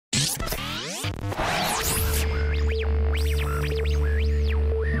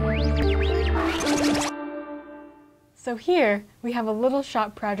So here we have a little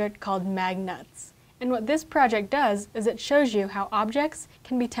shop project called Magnuts. And what this project does is it shows you how objects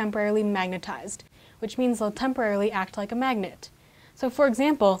can be temporarily magnetized, which means they'll temporarily act like a magnet. So for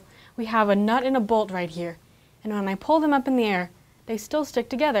example, we have a nut and a bolt right here, and when I pull them up in the air, they still stick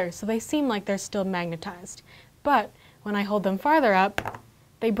together, so they seem like they're still magnetized. But when I hold them farther up,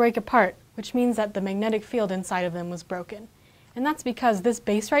 they break apart, which means that the magnetic field inside of them was broken. And that's because this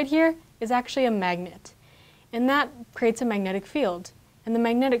base right here is actually a magnet. And that creates a magnetic field. And the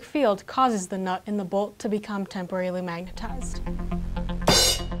magnetic field causes the nut and the bolt to become temporarily magnetized.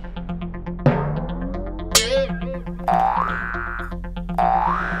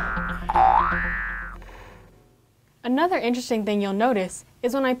 Another interesting thing you'll notice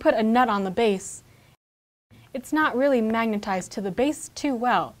is when I put a nut on the base, it's not really magnetized to the base too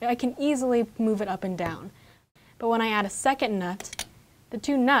well. I can easily move it up and down. But when I add a second nut, the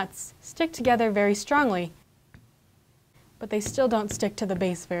two nuts stick together very strongly, but they still don't stick to the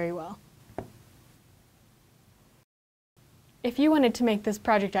base very well. If you wanted to make this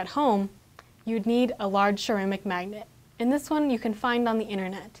project at home, you'd need a large ceramic magnet. And this one you can find on the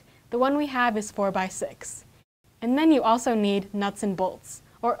internet. The one we have is 4x6. And then you also need nuts and bolts,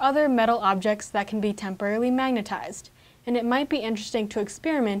 or other metal objects that can be temporarily magnetized. And it might be interesting to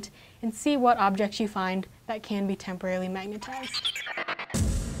experiment and see what objects you find that can be temporarily magnetized.